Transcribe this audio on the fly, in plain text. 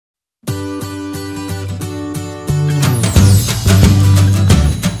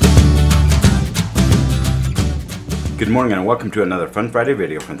morning and welcome to another Fun Friday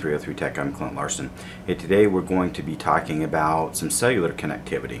video from 303 Tech. I'm Clint Larson. Hey, today we're going to be talking about some cellular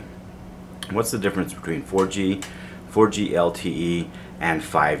connectivity. What's the difference between 4G, 4G LTE, and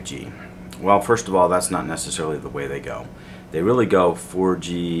 5G? Well, first of all, that's not necessarily the way they go. They really go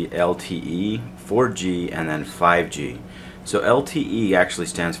 4G LTE, 4G, and then 5G. So LTE actually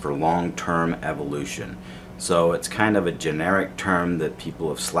stands for long-term evolution. So it's kind of a generic term that people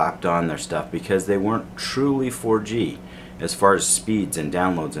have slapped on their stuff because they weren't truly 4G as far as speeds and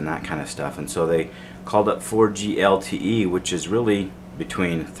downloads and that kind of stuff. And so they called it 4G LTE, which is really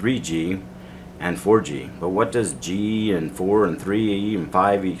between 3G and 4G. But what does G and 4 and 3 and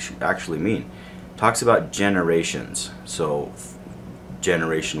 5 actually mean? It talks about generations. So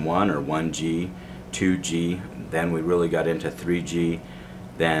generation 1 or 1G, 2G, then we really got into 3G,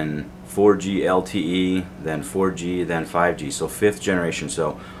 then 4G LTE, then 4G, then 5G, so 5th generation.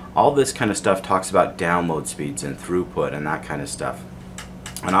 So all this kind of stuff talks about download speeds and throughput and that kind of stuff.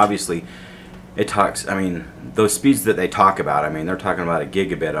 And obviously it talks, those speeds that they talk about, they're talking about a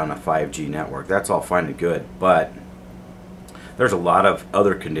gigabit on a 5G network. That's all fine and good, but there's a lot of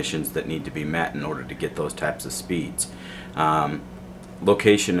other conditions that need to be met in order to get those types of speeds.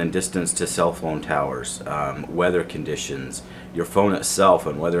 Location and distance to cell phone towers, weather conditions, your phone itself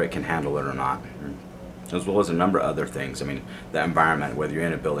and whether it can handle it or not, as well as a number of other things. The environment, whether you're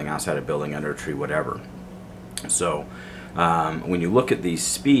in a building, outside a building, under a tree, whatever. So when you look at these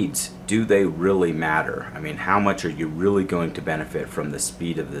speeds, do they really matter? How much are you really going to benefit from the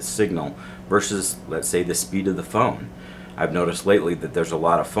speed of the signal versus, let's say, the speed of the phone? I've noticed lately that there's a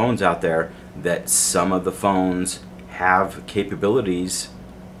lot of phones out there that some of the phones have capabilities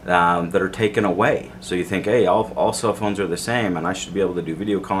that are taken away. So you think, hey, all cell phones are the same and I should be able to do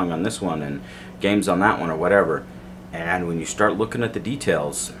video calling on this one and games on that one or whatever. And when you start looking at the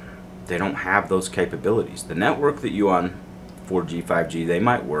details, they don't have those capabilities. The network that you on 4G, 5G, they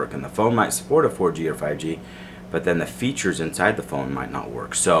might work, and the phone might support a 4G or 5G, but then the features inside the phone might not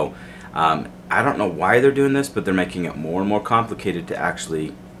work. So I don't know why they're doing this, but they're making it more and more complicated to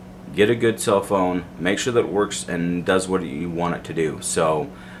actually get a good cell phone, make sure that it works and does what you want it to do.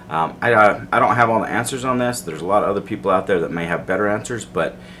 So I don't have all the answers on this. There's a lot of other people out there that may have better answers,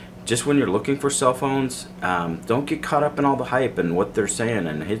 but just when you're looking for cell phones, don't get caught up in all the hype and what they're saying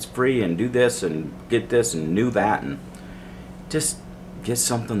and it's free and do this and get this and do that, and just get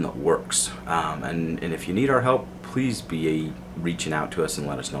something that works. And if you need our help, please be reaching out to us and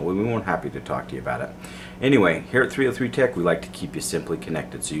let us know. We're more happy to talk to you about it. Anyway, here at 303 Tech, we like to keep you simply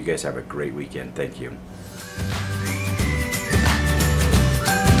connected, so you guys have a great weekend. Thank you.